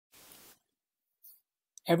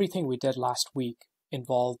everything we did last week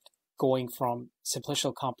involved going from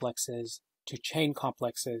simplicial complexes to chain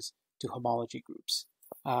complexes to homology groups.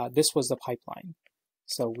 This was the pipeline.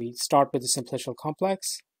 So we start with the simplicial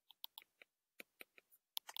complex,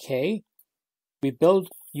 K. We build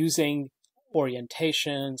using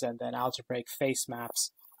orientations and then algebraic face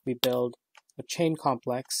maps. We build a chain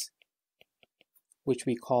complex, which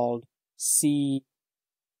we called CK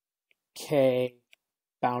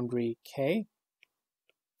boundary K.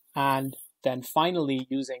 And then finally,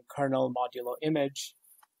 using kernel modulo image,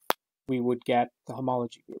 we would get the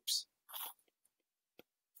homology groups,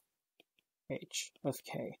 H of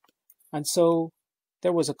K. And so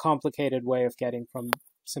there was a complicated way of getting from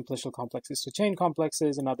simplicial complexes to chain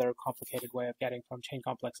complexes, another complicated way of getting from chain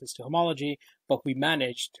complexes to homology, but we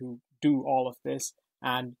managed to do all of this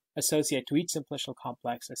and associate to each simplicial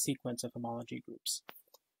complex a sequence of homology groups.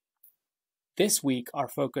 This week, our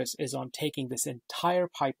focus is on taking this entire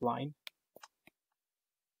pipeline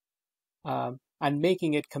and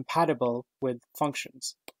making it compatible with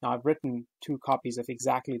functions. Now, I've written 2 copies of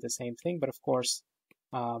exactly the same thing, but of course,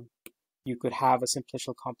 you could have a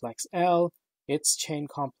simplicial complex L, its chain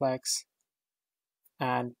complex,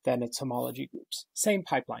 and then its homology groups. Same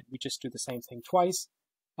pipeline, we just do the same thing twice.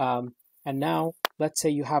 And now, let's say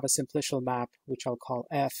you have a simplicial map, which I'll call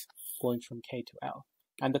F, going from K to L.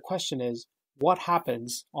 And the question is, what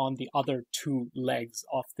happens on the other 2 legs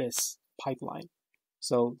of this pipeline?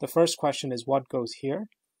 So the first question is, what goes here?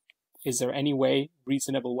 Is there any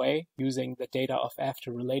reasonable way, using the data of F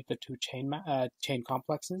to relate the 2 chain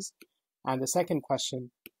complexes? And the second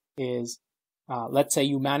question is, let's say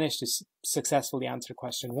you manage to successfully answer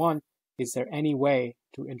question 1, is there any way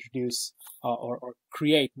to introduce or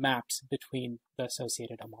create maps between the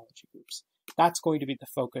associated homology groups? That's going to be the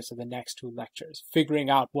focus of the next 2 lectures. Figuring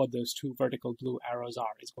out what those 2 vertical blue arrows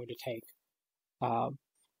are is going to take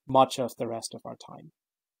much of the rest of our time.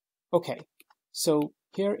 Okay, so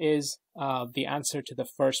here is the answer to the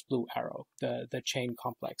first blue arrow, the chain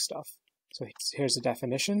complex stuff. So here's the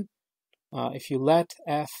definition. If you let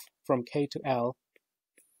F from K to L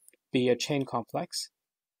be a chain complex,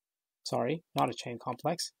 sorry, not a chain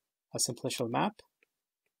complex, a simplicial map,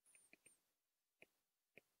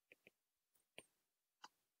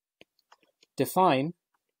 define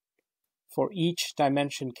for each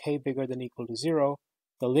dimension K bigger than or equal to 0,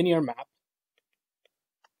 the linear map.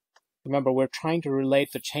 Remember, we're trying to relate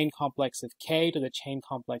the chain complex of K to the chain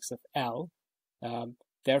complex of L.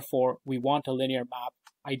 Therefore, we want a linear map,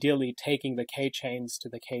 ideally taking the K chains to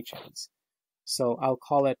the K chains. So I'll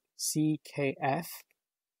call it CKF,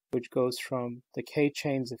 which goes from the K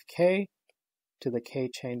chains of K to the K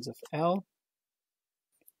chains of L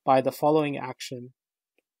by the following action.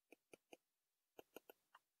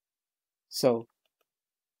 So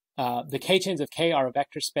the K chains of K are a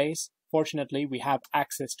vector space. Fortunately, we have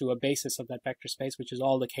access to a basis of that vector space, which is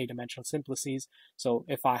all the K-dimensional simplices. So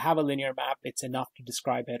if I have a linear map, it's enough to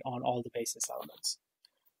describe it on all the basis elements.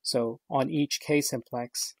 So on each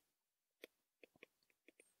K-simplex,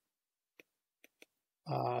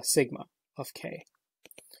 sigma of K.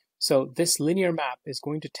 So this linear map is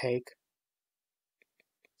going to take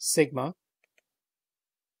sigma,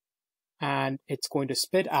 and it's going to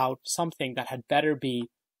spit out something that had better be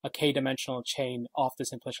a K-dimensional chain of the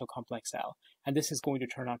simplicial complex L. And this is going to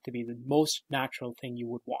turn out to be the most natural thing you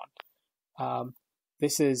would want.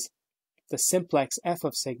 This is the simplex F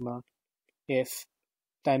of sigma if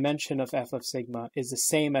dimension of F of sigma is the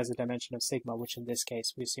same as the dimension of sigma, which in this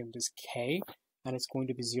case we assumed is K, and it's going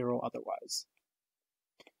to be 0 otherwise.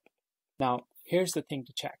 Now, here's the thing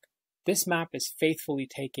to check. This map is faithfully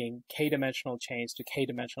taking K-dimensional chains to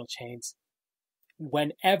K-dimensional chains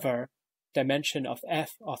whenever dimension of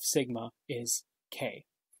F of sigma is K.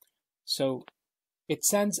 So it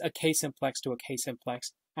sends a K-simplex to a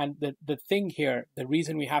K-simplex, and the thing here, the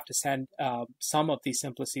reason we have to send some of these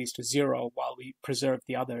simplices to 0 while we preserve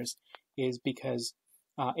the others is because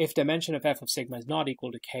if dimension of F of sigma is not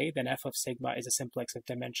equal to K, then F of sigma is a simplex of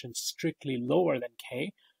dimension strictly lower than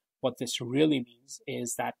K. What this really means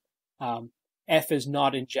is that F is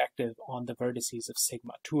not injective on the vertices of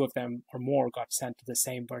sigma. 2 of them or more got sent to the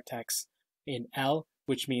same vertex in L,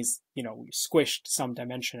 which means, you squished some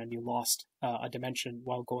dimension and you lost a dimension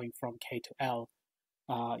while going from K to L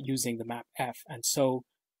using the map F. And so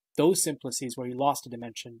those simplices where you lost a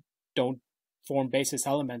dimension don't form basis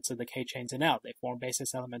elements of the K chains in L. They form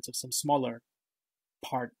basis elements of some smaller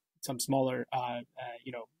part, some smaller,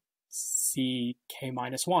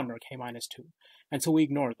 CK-1 or K-2. And so we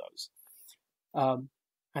ignore those.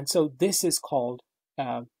 And so this is called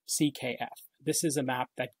CKF. This is a map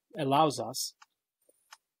that allows us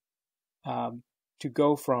to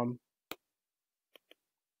go from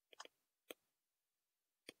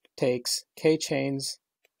takes k chains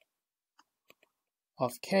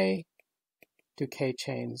of k to k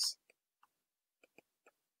chains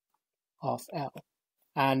of L.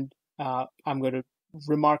 And I'm going to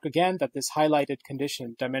remark again that this highlighted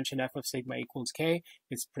condition, dimension f of sigma equals k,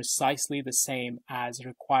 is precisely the same as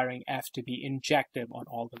requiring f to be injective on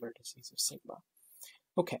all the vertices of sigma.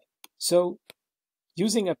 Okay, so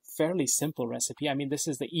using a fairly simple recipe, I mean, this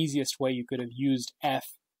is the easiest way you could have used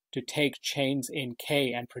f to take chains in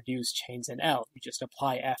K and produce chains in L. You just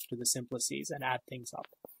apply f to the simplices and add things up.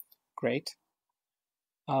 Great.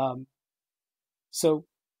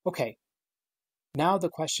 Okay. Now the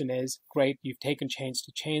question is, great, you've taken chains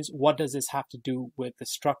to chains. What does this have to do with the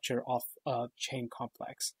structure of a chain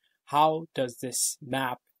complex? How does this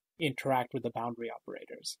map interact with the boundary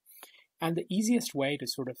operators? And the easiest way to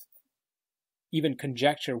sort of even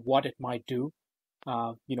conjecture what it might do,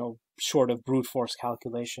 short of brute force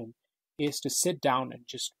calculation, is to sit down and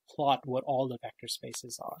just plot what all the vector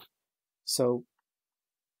spaces are. So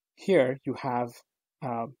here you have,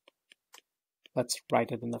 let's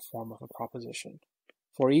write it in the form of a proposition.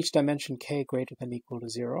 For each dimension k greater than or equal to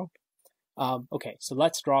 0. Okay, so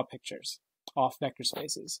let's draw pictures of vector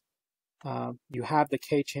spaces. You have the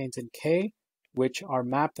k chains in K, which our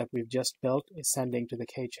map that we've just built is sending to the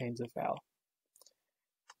k chains of L.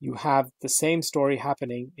 You have the same story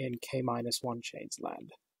happening in k-1 chains land.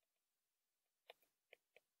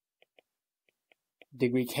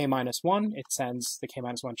 Degree k-1, it sends the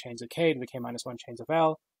k-1 chains of K to the k-1 chains of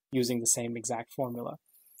L using the same exact formula.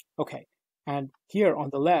 Okay, and here on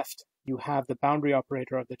the left, you have the boundary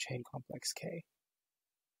operator of the chain complex K.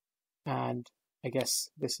 And I guess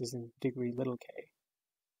this is in degree little k.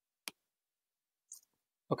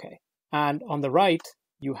 Okay, and on the right,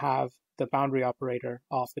 you have the boundary operator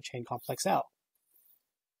of the chain complex L.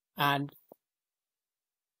 And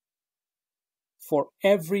for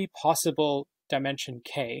every possible dimension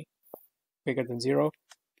k bigger than 0,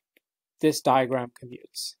 this diagram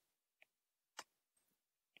commutes.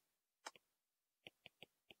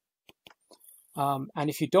 And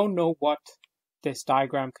if you don't know what this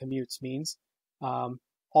diagram commutes means,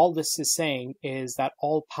 all this is saying is that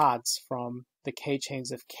all paths from the k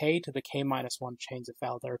chains of K to the k-1 chains of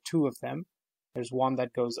L, there are two of them. There's one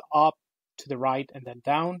that goes up to the right and then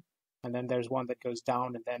down, and then there's one that goes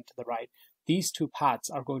down and then to the right. These two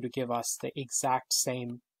paths are going to give us the exact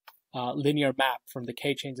same linear map from the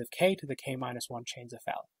k chains of K to the k-1 chains of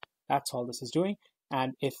L. That's all this is doing.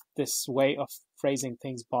 And if this way of phrasing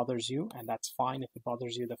things bothers you, and that's fine if it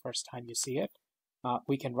bothers you the first time you see it,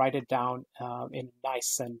 we can write it down in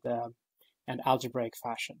nice and algebraic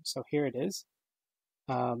fashion. So here it is.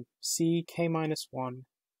 C k-1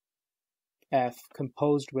 f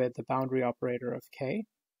composed with the boundary operator of K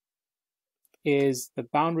is the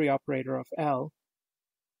boundary operator of L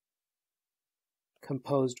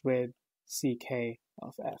composed with ck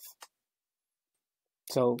of f.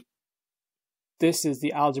 So this is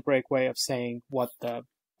the algebraic way of saying what the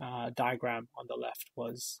diagram on the left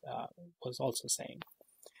was also saying.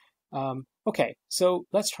 Okay, so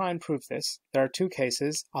let's try and prove this. There are two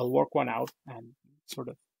cases. I'll work one out and sort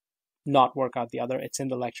of not work out the other. It's in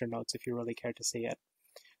the lecture notes if you really care to see it.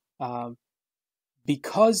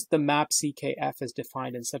 Because the map CKF is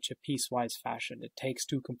defined in such a piecewise fashion, it takes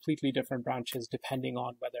two completely different branches depending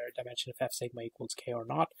on whether dimension of f sigma equals k or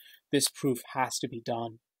not. This proof has to be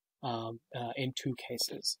done in two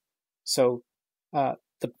cases. So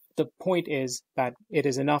the point is that it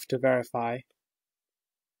is enough to verify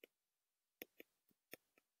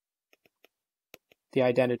the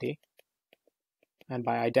identity, and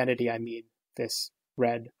by identity I mean this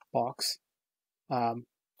red box,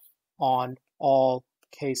 on all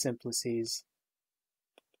k simplices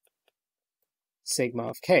sigma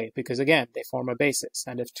of k, because again they form a basis,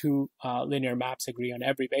 and if two linear maps agree on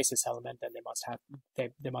every basis element, then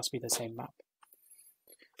they must be the same map.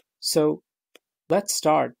 So let's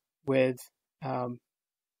start with there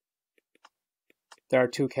are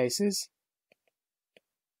two cases.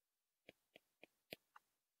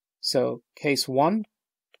 So case 1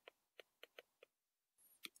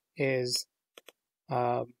 is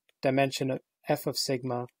dimension of f of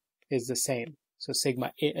sigma is the same. So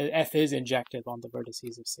sigma f is injective on the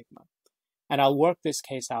vertices of sigma. And I'll work this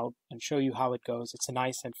case out and show you how it goes. It's a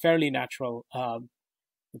nice and fairly natural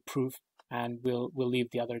proof, and we'll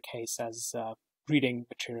leave the other case as reading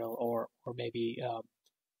material, or maybe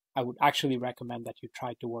I would actually recommend that you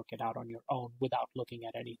try to work it out on your own without looking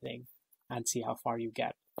at anything and see how far you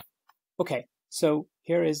get. Okay, so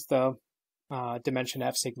here is the dimension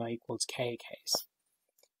f sigma equals k case.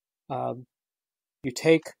 you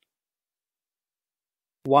take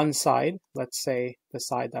one side, let's say the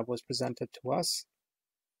side that was presented to us.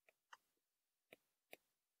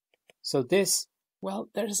 So this, well,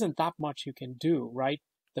 there isn't that much you can do, right?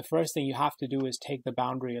 The first thing you have to do is take the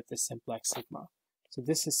boundary of this simplex sigma. So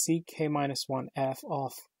this is ck minus 1f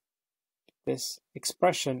of this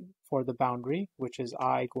expression for the boundary, which is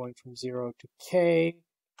I going from 0 to k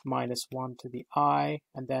minus 1 to the I,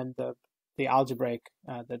 and then the algebraic,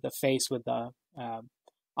 the face with the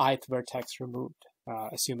ith vertex removed,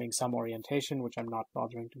 assuming some orientation, which I'm not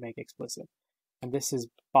bothering to make explicit. And this is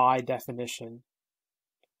by definition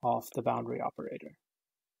of the boundary operator.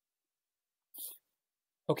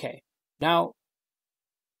 Okay, now,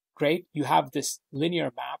 great, you have this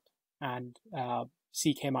linear map and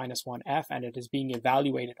ck minus 1f, and it is being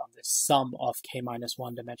evaluated on this sum of k minus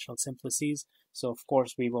 1 dimensional simplices. So of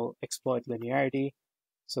course we will exploit linearity.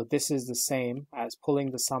 So this is the same as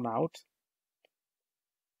pulling the sum out.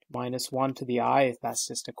 Minus 1 to the I, if that's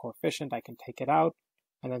just a coefficient, I can take it out.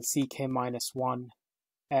 And then ck minus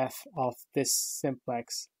 1f of this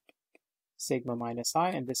simplex sigma minus I,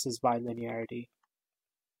 and this is by linearity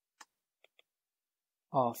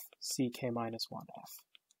of ck minus 1f.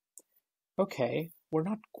 Okay, we're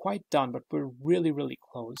not quite done, but we're really, really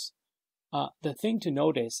close. The thing to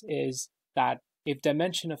notice is that if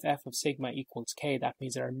dimension of f of sigma equals k, that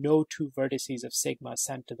means there are no two vertices of sigma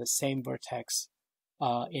sent to the same vertex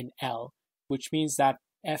in L, which means that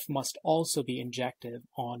f must also be injective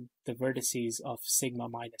on the vertices of sigma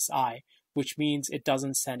minus I, which means it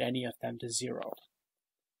doesn't send any of them to 0.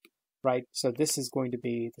 Right, so this is going to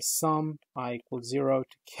be the sum I equals 0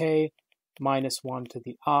 to k minus 1 to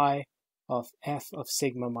the I of f of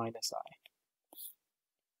sigma minus I.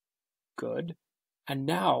 Good. And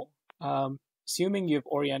now, assuming you've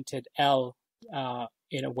oriented L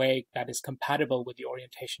in a way that is compatible with the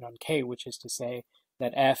orientation on K, which is to say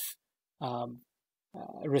that f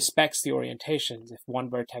respects the orientations. If one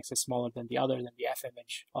vertex is smaller than the other, then the f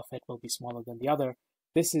image of it will be smaller than the other.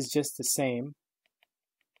 This is just the same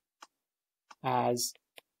as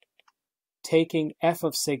taking f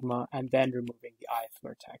of sigma and then removing the ith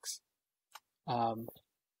vertex.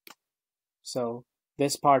 So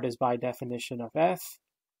this part is by definition of f,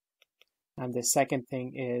 and the second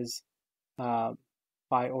thing is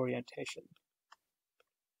by orientation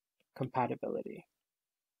compatibility.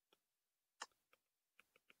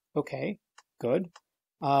 Okay, good.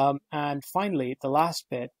 And finally, the last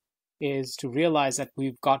bit is to realize that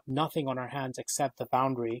we've got nothing on our hands except the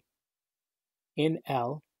boundary in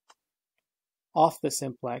L of the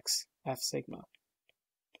simplex f sigma.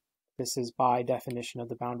 This is by definition of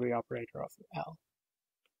the boundary operator of L.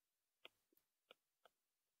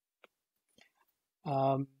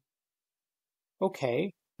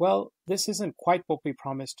 Okay, well, this isn't quite what we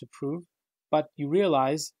promised to prove, but you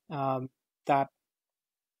realize that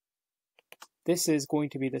this is going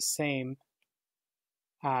to be the same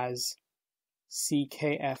as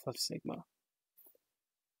ckf of sigma.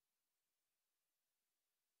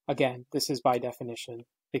 Again, this is by definition,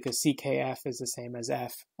 because ckf is the same as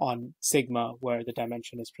f on sigma, where the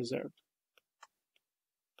dimension is preserved.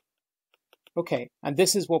 Okay, and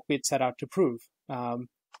this is what we'd set out to prove.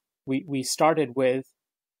 We started with,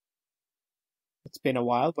 it's been a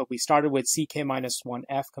while, but we started with ck minus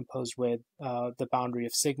 1f composed with the boundary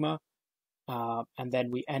of sigma, and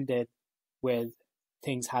then we ended with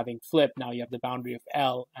things having flipped. Now you have the boundary of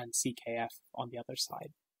L and ckf on the other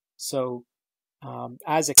side. So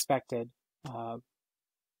as expected,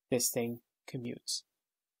 this thing commutes.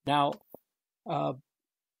 Now,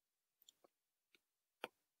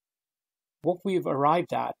 what we've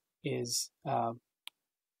arrived at is,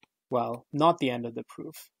 well, not the end of the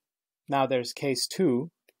proof. Now there's case 2,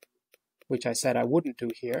 which I said I wouldn't do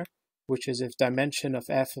here, which is if dimension of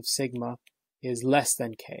f of sigma is less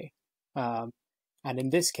than k. And in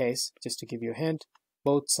this case, just to give you a hint,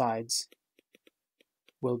 both sides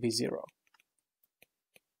will be 0.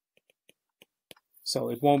 So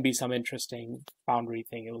it won't be some interesting boundary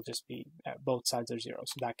thing. It will just be both sides are 0.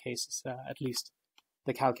 So that case is at least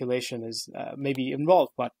the calculation is maybe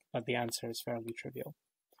involved, but the answer is fairly trivial.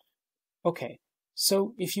 Okay,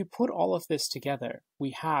 so if you put all of this together,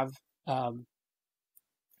 we have a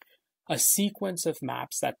sequence of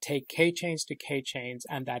maps that take k-chains to k-chains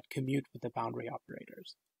and that commute with the boundary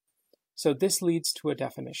operators. So this leads to a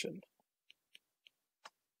definition.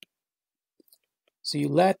 So you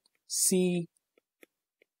let C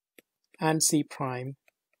and C prime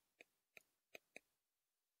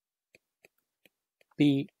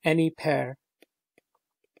be any pair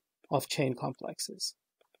of chain complexes.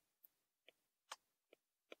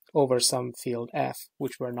 over some field F,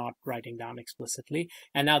 which we're not writing down explicitly.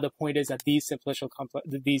 And now the point is that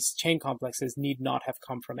these chain complexes need not have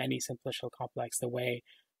come from any simplicial complex the way,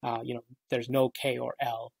 there's no K or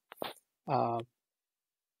L.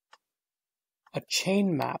 A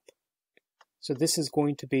chain map, so this is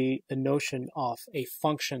going to be the notion of a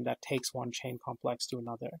function that takes one chain complex to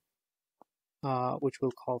another, which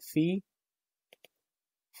we'll call phi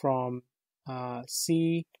from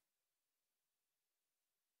C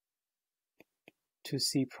to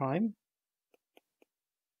C prime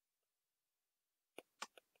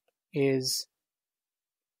is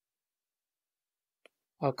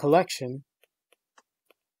a collection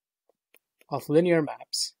of linear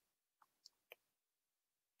maps.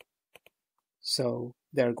 So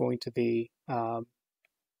they're going to be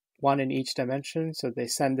one in each dimension. So they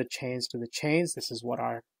send the chains to the chains. This is what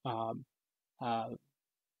our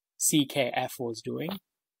CKF was doing,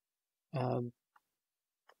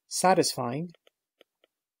 satisfying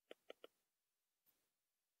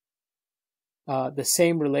the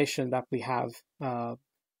same relation that we have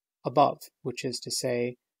above, which is to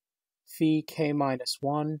say phi k minus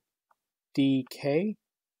 1 dk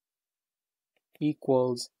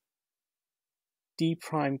equals d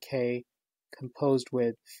prime k composed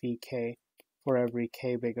with phi k for every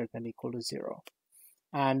k bigger than or equal to 0.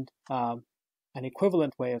 And an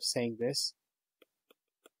equivalent way of saying this,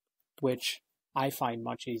 which I find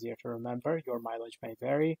much easier to remember, your mileage may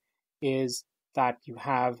vary, is that you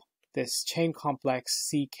have this chain complex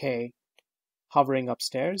ck hovering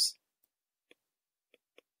upstairs,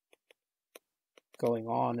 going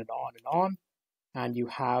on and on and on, and you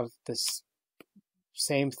have this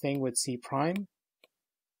same thing with C prime,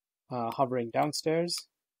 hovering downstairs,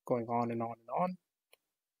 going on and on and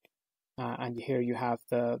on. And here you have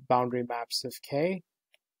the boundary maps of K.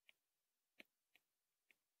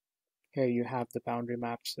 Here you have the boundary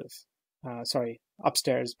maps of,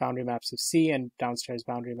 upstairs boundary maps of C and downstairs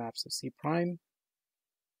boundary maps of C prime.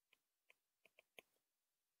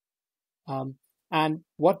 And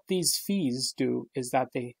what these phis do is that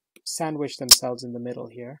they sandwich themselves in the middle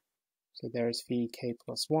here. So there's phi k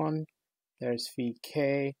plus 1, there's phi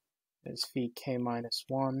k, there's phi k minus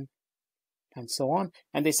 1, and so on.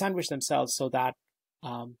 And they sandwich themselves so that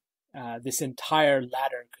this entire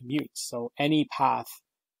ladder commutes. So any path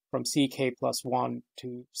from ck plus 1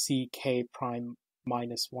 to ck prime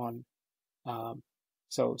minus 1.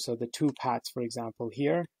 So the two paths, for example,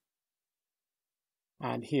 here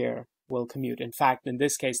and here will commute. In fact, in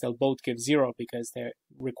this case, they'll both give 0 because they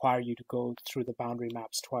require you to go through the boundary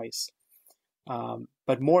maps twice.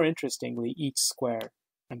 But more interestingly, each square,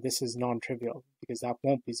 and this is non-trivial because that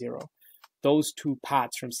won't be 0, those two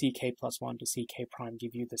paths from ck plus 1 to ck prime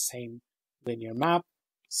give you the same linear map.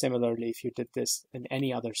 Similarly, if you did this in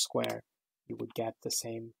any other square, you would get the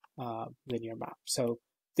same linear map. So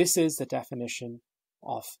this is the definition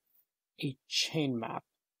of a chain map,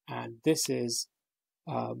 and this is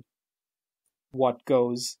what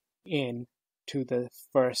goes in to the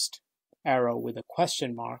first arrow with a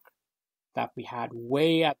question mark that we had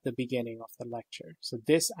way at the beginning of the lecture. So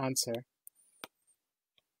this answer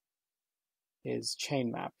is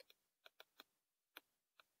chain map.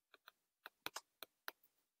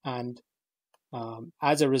 And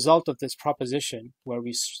as a result of this proposition, where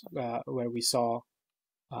we saw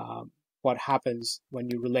what happens when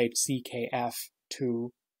you relate CKF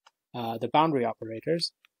to the boundary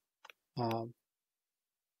operators,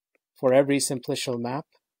 for every simplicial map,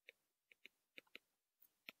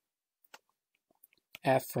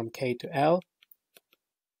 F from K to L,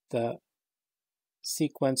 the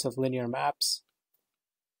sequence of linear maps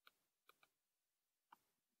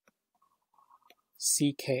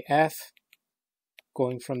CKF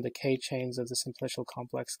going from the K chains of the simplicial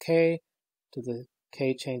complex K to the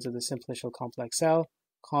K chains of the simplicial complex L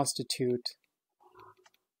constitute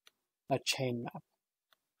a chain map.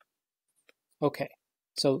 Okay,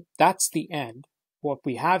 so that's the end. What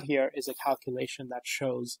we have here is a calculation that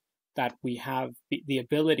shows that we have the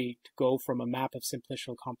ability to go from a map of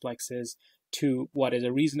simplicial complexes to what is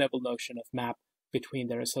a reasonable notion of map between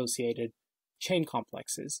their associated chain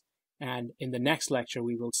complexes. And in the next lecture,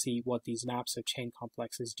 we will see what these maps of chain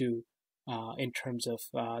complexes do in terms of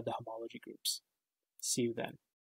the homology groups. See you then.